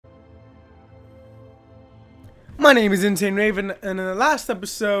My name is InsaneRaven, and in the last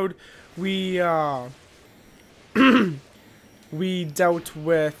episode, we we dealt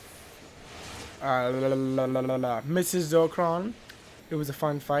with Mrs. Zocron. It was a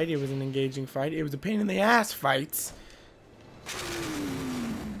fun fight. It was an engaging fight. It was a pain in the ass fight.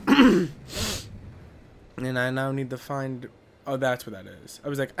 And I now need to find. Oh, that's what that is. I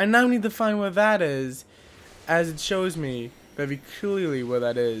was like, I now need to find where that is, as it shows me very clearly where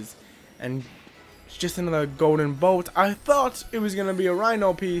that is, and. It's just another golden bolt. I thought it was gonna be a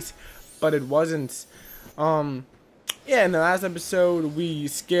rhino piece, but it wasn't. Yeah, in the last episode we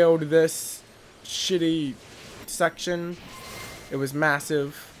scaled this shitty section. It was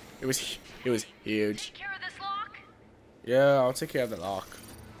massive. It was huge. Take care of this lock? Yeah, I'll take care of the lock.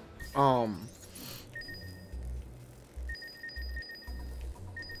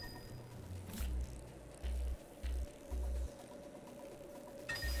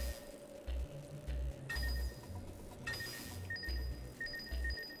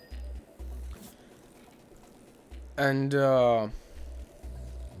 And, is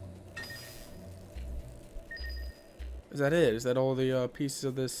that it? Is that all the, pieces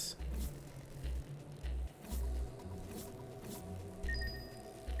of this?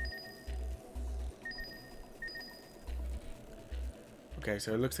 Okay,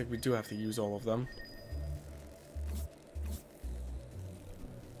 so it looks like we do have to use all of them.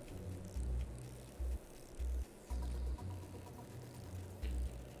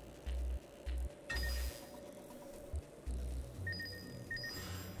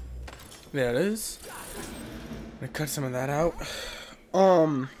 There it is. I'm gonna cut some of that out.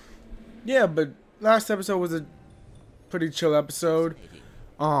 Yeah, but last episode was a pretty chill episode.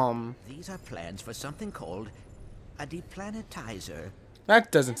 These are plans for something called a deplanetizer.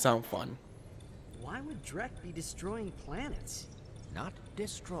 That doesn't sound fun. Why would Drek be destroying planets? Not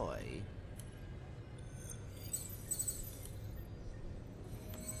destroy.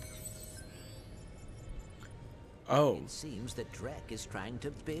 Oh. It seems that Drek is trying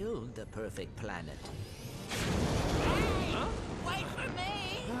to build the perfect planet. Huh? Wait for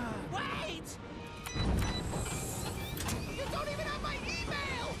me! Wait! You don't even have my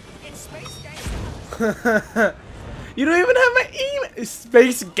email! It's Space Gangster! You don't even have my email!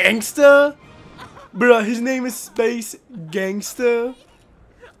 Space Gangster? Bruh, his name is Space Gangster?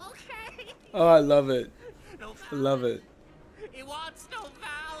 Okay! Oh, I love it. No I love it. He wants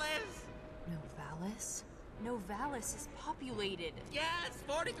Novalis! Novalis? Novalis is populated. Yes!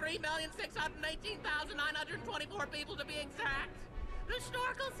 43,618,924 people to be exact! The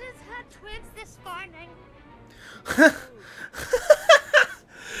Snorkels has had twins this morning.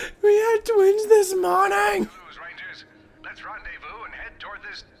 We had twins this morning! Those Rangers, let's rendezvous and head toward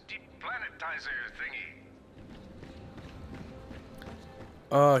this deplanetizer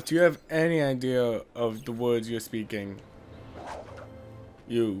thingy. Do you have any idea of the words you're speaking?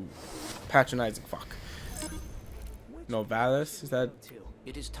 You patronizing fuck. Novalis? Is that?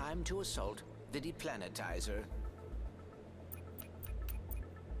 It is time to assault the deplanetizer.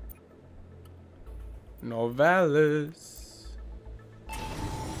 Novalis.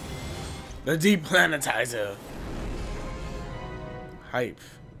 The deplanetizer. Hype.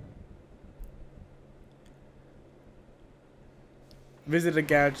 Visit a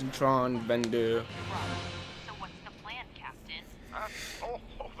Gadgetron vendor. So what's the plan, Captain?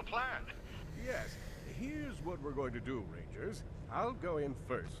 The plan. Yes, here's what we're going to do, Rangers. I'll go in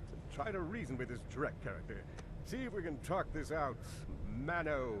first and try to reason with this Drek character. See if we can talk this out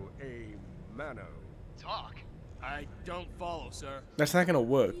mano a mano. Talk? I don't follow, sir. That's not gonna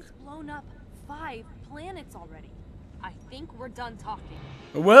work. He's blown up 5 planets already. I think we're done talking.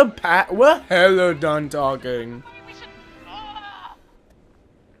 We're hella done talking. We should...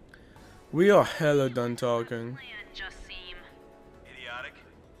 We are hella done talking. just seem... Idiotic.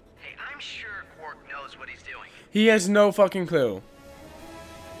 Hey, I'm sure Quark knows what he's doing. He has no fucking clue.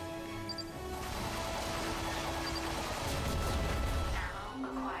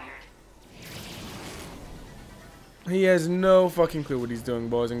 He has no fucking clue what he's doing,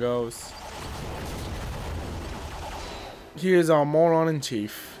 boys and girls. He is our moron in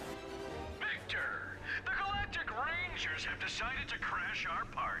chief. Victor, the Galactic Rangers have decided to crash our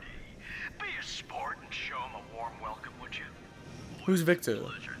party. Be a sport and show them a warm welcome, would you? Who's Victor?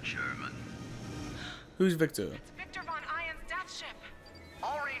 Pleasure, Chairman. Who's Victor? It's Victor Von Ion's death ship.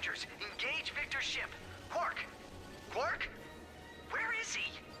 All Rangers, engage Victor's ship. Quark! Quark? Where is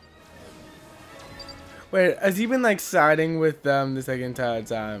he? Wait, has he been like siding with them this like entire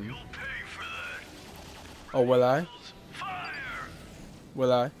time? You'll pay for that. Oh, will I? Fire!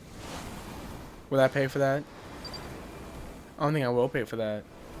 Will I? Will I pay for that? I don't think I will pay for that.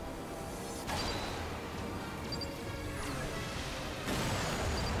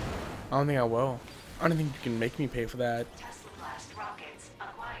 I don't think I will. I don't think you can make me pay for that. Tesla Blast rockets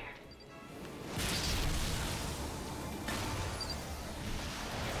acquired.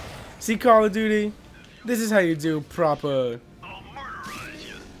 See, Call of Duty? This is how you do proper I'll murderize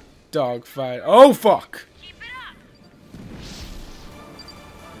you. dogfight. Oh, fuck! Keep it up.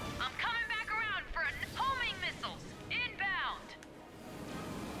 I'm coming back around for homing missiles. Inbound.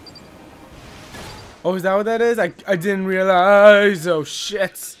 Oh, is that what that is? I didn't realize. Oh,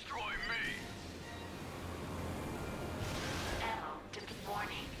 shit. Destroy me. Ammo to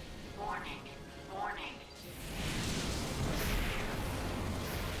warning. Warning. Warning.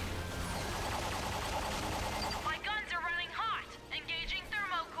 My guns are running hot. Engaging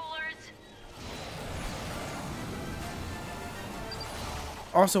thermocoolers.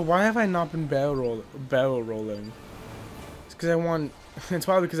 Also, why have I not been barrel rolling? It's because I want. It's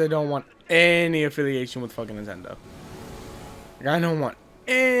probably because I don't want any affiliation with fucking Nintendo. Like, I don't want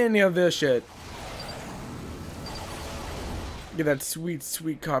any of this shit. Get that sweet,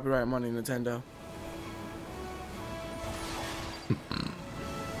 sweet copyright money, Nintendo.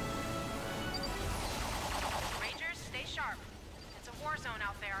 Rangers, stay sharp. It's a war zone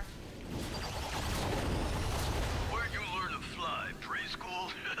out there. Where'd you learn to fly?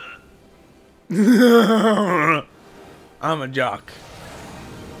 Preschool? I'm a jock.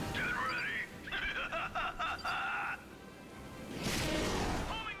 Get ready.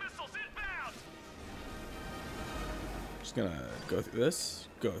 Homing missiles inbound. Just gonna go through this.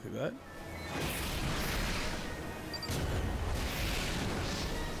 Go through that.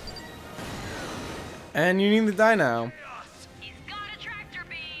 And you need to die now. He's got a tractor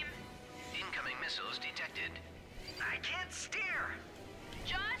beam. Incoming missiles detected. I can't steer.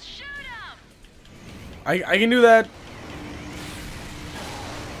 Just shoot him. I can do that.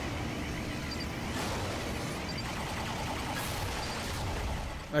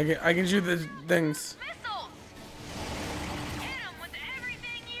 I can shoot the things. Missiles. Hit him with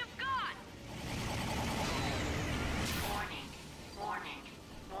everything you've got. Warning. Warning.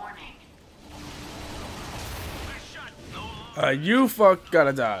 Warning. You fuck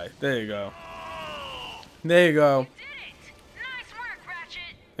gotta die. There you go. There you go. Did it. Nice work,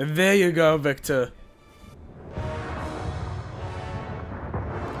 Ratchet. There you go, Victor.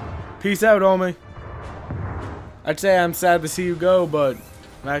 Peace out, homie. I'd say I'm sad to see you go, but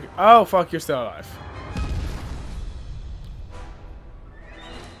like, oh fuck, you're still alive.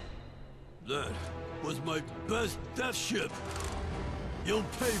 That was my best death ship. You'll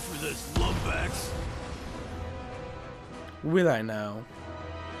pay for this, lumbacks. Will I now?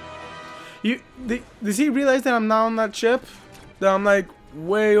 Does he realize that I'm not on that ship? That I'm like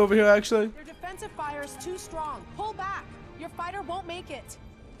way over here actually? Your defensive fire is too strong. Pull back. Your fighter won't make it.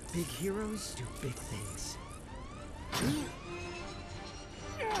 Big heroes do big things.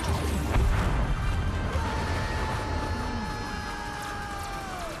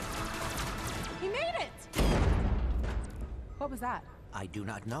 He made it! What was that? I do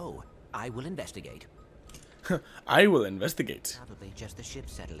not know. I will investigate. I will investigate. Probably just the ship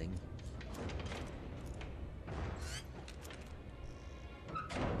settling.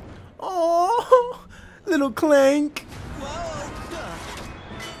 Oh, little Clank.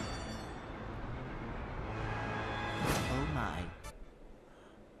 Oh my.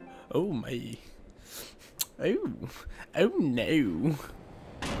 Oh my. Oh no.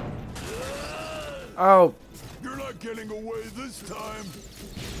 Oh. You're not getting away this time.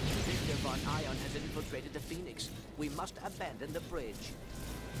 Victor Von Ion has infiltrated the Phoenix. We must abandon the bridge.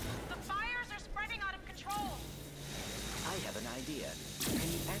 The fires are spreading out of control. I have an idea. Can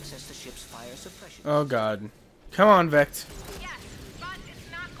you access the ship's fire suppression? Oh god. Come on, Vect. Yes, but it's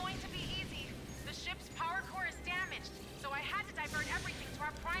not going to be easy. The ship's power core is damaged, so I had to divert everything to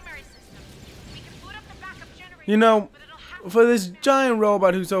our primary system. We can boot up the backup generator. You know, but it'll have for this giant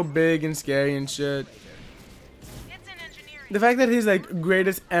robot who's so big and scary and shit, it's in engineering. the fact that his like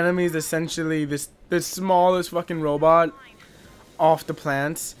greatest enemy is essentially the smallest fucking robot off the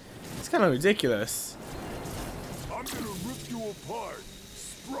plants, it's kind of ridiculous. I'm gonna rip you apart,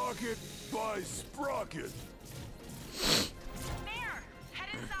 sprocket by sprocket. There, head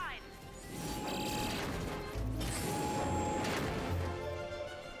inside.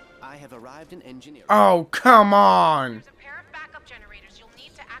 I have arrived in engineering. Oh, come on. There's a pair of backup generators you'll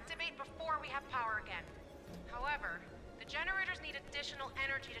need to activate before we have power again. However, the generators need additional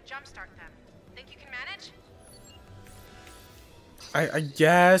energy to jumpstart them. Think you can manage? I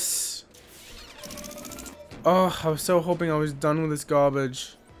guess. Oh, I was so hoping I was done with this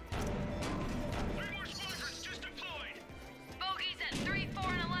garbage. Bogies at 3, 4,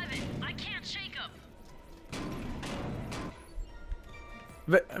 and 11. I can't shake them.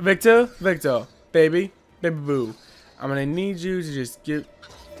 Victor, baby boo. I'm gonna need you to just do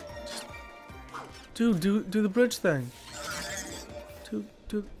the bridge thing. Do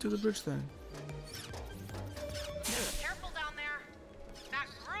the bridge thing. Careful down there. That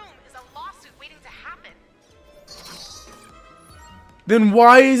room is a lawsuit waiting to happen. Then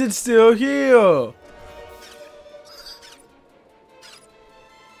why is it still here?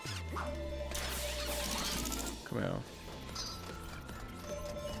 Come here.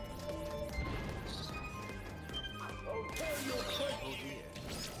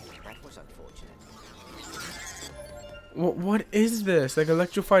 That was unfortunate. What is this? Like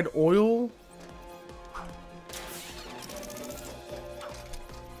electrified oil?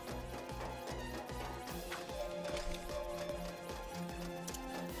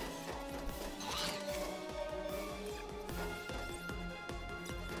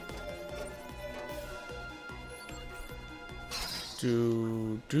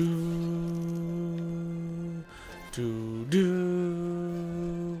 Do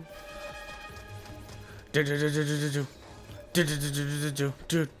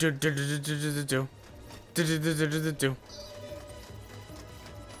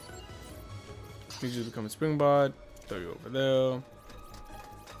need you to become a springbot. Throw you over there.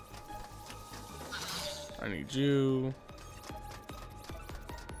 I need you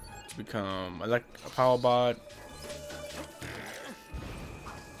to become a power bot.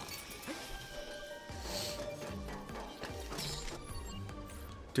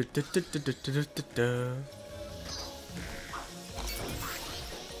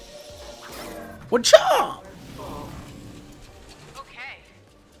 What's up? Okay,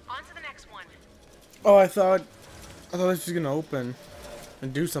 on to the next one. Oh, I thought this was gonna open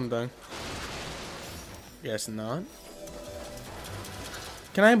and do something. Guess not.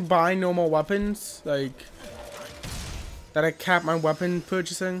 Can I buy no more weapons? Like that I cap my weapon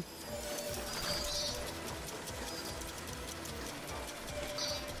purchasing?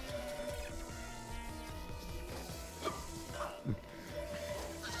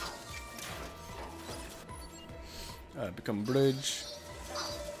 Become bridge.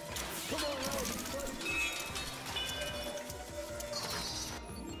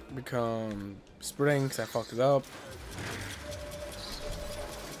 Become spring, cause I fucked it up.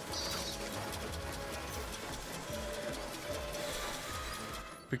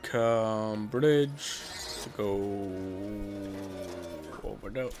 Become bridge to go over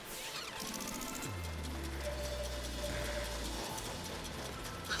there.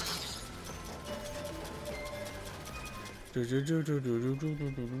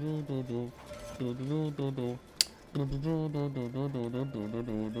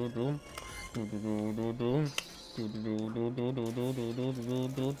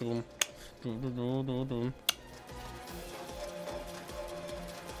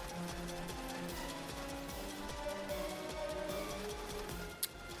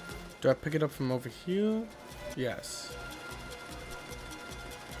 Do I pick it up from over here? Yes.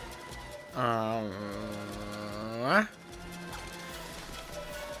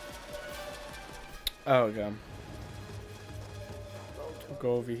 Oh, okay.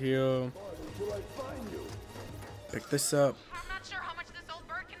 Go over here. Pick this up. I'm not sure how much this old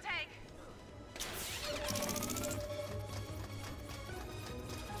bird can take.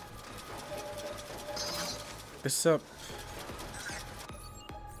 This up.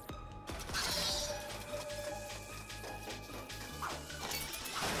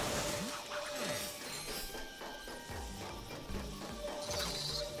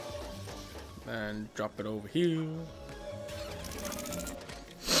 And drop it over here.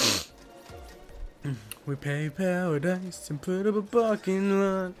 We pay paradise and put up a parking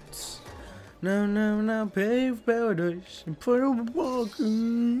lot. Now, pave paradise and put up a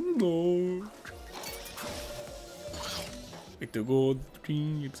parking lot. It's a gold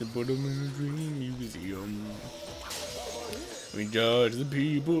dream, it's a bottom in a dream museum. We charge the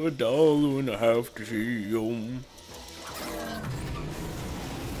people $1.50 to see 'em.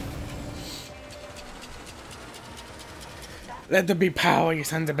 Let there be power, you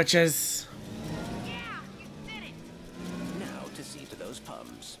sons of bitches. Yeah, you did it. Now to see to those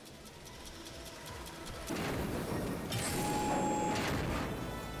pums.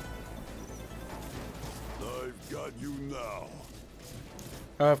 I've got you now.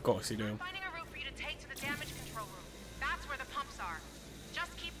 Of course you do. I'm finding a route for you to take to the damage control room. That's where the pumps are.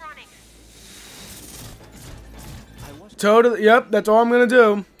 Just keep running. Totally, yep, that's all I'm gonna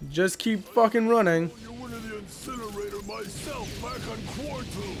do. Just keep fucking running. You're one of the incinerator myself back on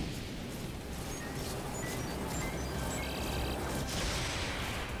Quartu.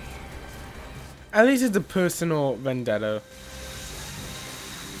 At least it's a personal vendetta.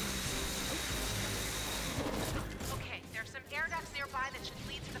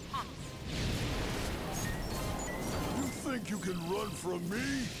 think you can run from me?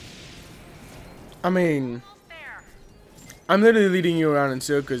 I mean, I'm literally leading you around in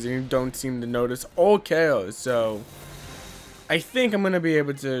circles and you don't seem to notice all chaos, so I think I'm gonna be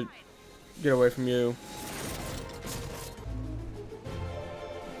able to get away from you.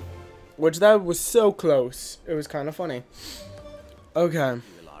 Which that was so close. It was kind of funny. Okay.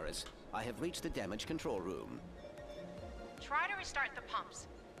 I have reached the damage control room. Try to restart the pumps.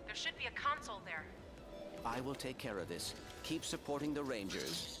 There should be a console there. I will take care of this. Keep supporting the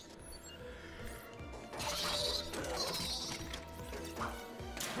Rangers.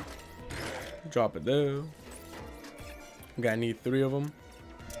 Drop it there. I'm gonna need 3 of them.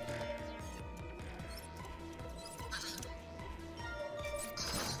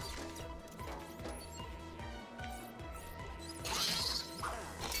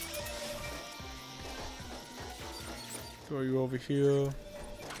 Throw you over here.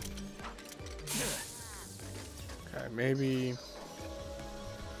 Okay, maybe.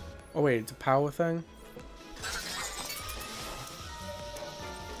 Oh wait, it's a power thing?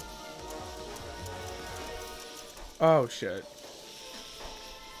 Oh shit.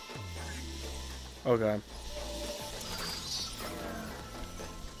 Okay.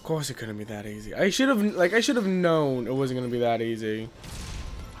 Of course it couldn't be that easy. I should have known it wasn't gonna be that easy.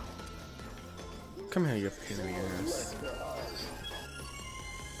 Come here, you pain in the ass.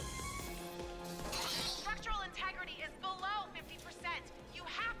 Structural integrity is below 50%. You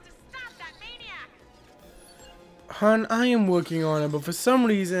have to stop that maniac. Hun, I am working on it, but for some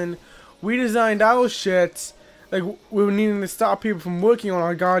reason, we designed our shit like we were needing to stop people from working on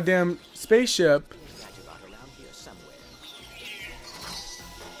our goddamn spaceship.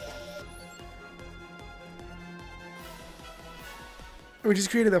 We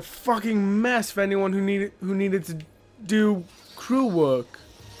just created a fucking mess for anyone who needed to do crew work.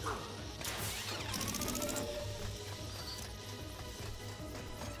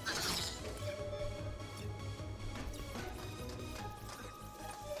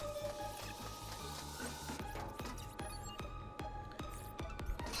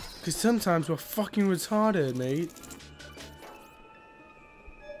 Cause sometimes we're fucking retarded, mate.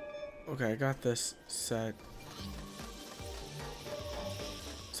 Okay, I got this set.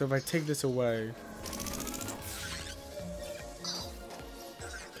 So if I take this away.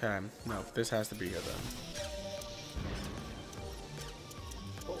 Okay, no, this has to be here then.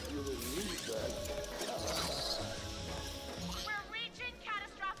 We're reaching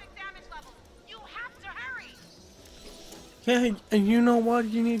catastrophic damage levels. You have to hurry. Yeah, and you know what?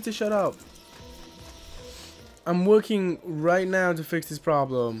 You need to shut up. I'm working right now to fix this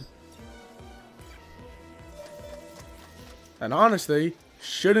problem. And honestly,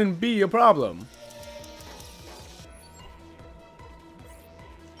 shouldn't be a problem.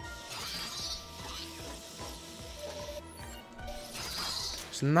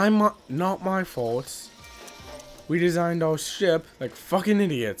 It's not my fault. We designed our ship like fucking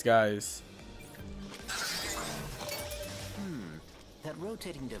idiots, guys. That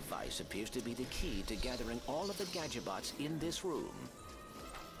rotating device appears to be the key to gathering all of the Gadgetobots in this room.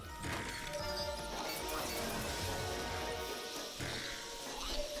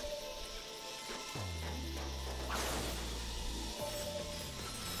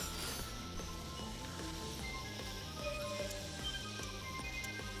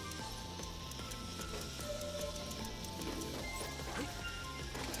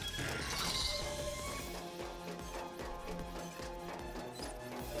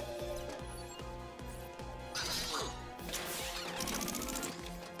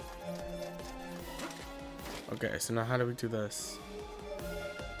 Okay, so now how do we do this?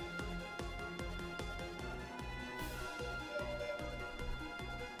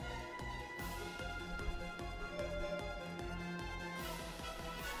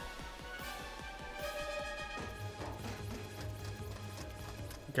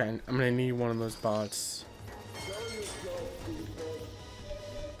 Okay, I'm gonna need one of those bots.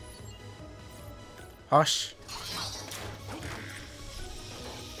 Hush.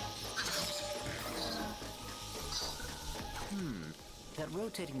 That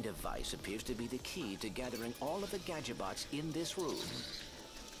rotating device appears to be the key to gathering all of the Gadgetobots in this room.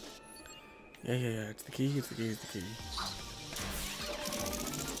 Yeah, it's the key, it's the key, it's the key.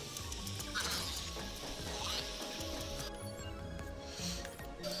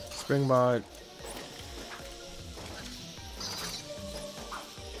 Springbot.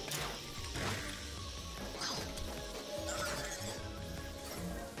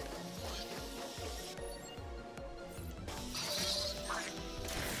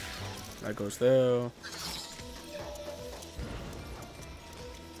 That goes there.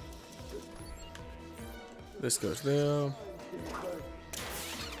 This goes there.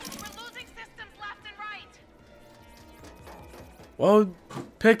 Well,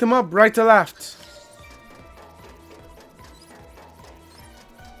 pick them up right to left.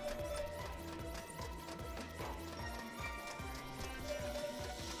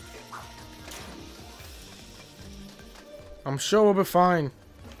 I'm sure we'll be fine.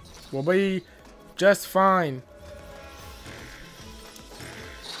 We'll be just fine.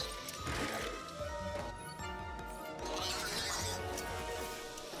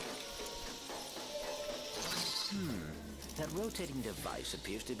 That rotating device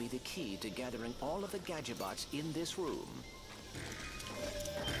appears to be the key to gathering all of the Gadgetobots in this room.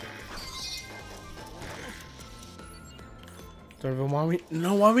 Don't even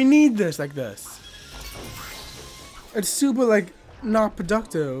know why we need this like this. It's super, like, not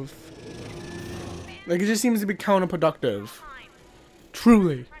productive. Like, it just seems to be counterproductive.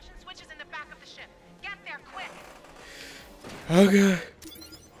 Truly. Okay.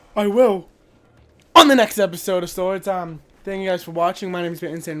 I will. On the next episode of Story Time. Thank you guys for watching. My name is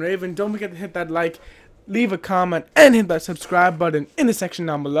InsaneRaven. Don't forget to hit that like, leave a comment, and hit that subscribe button in the section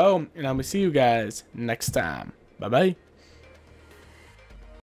down below. And I will see you guys next time. Bye-bye.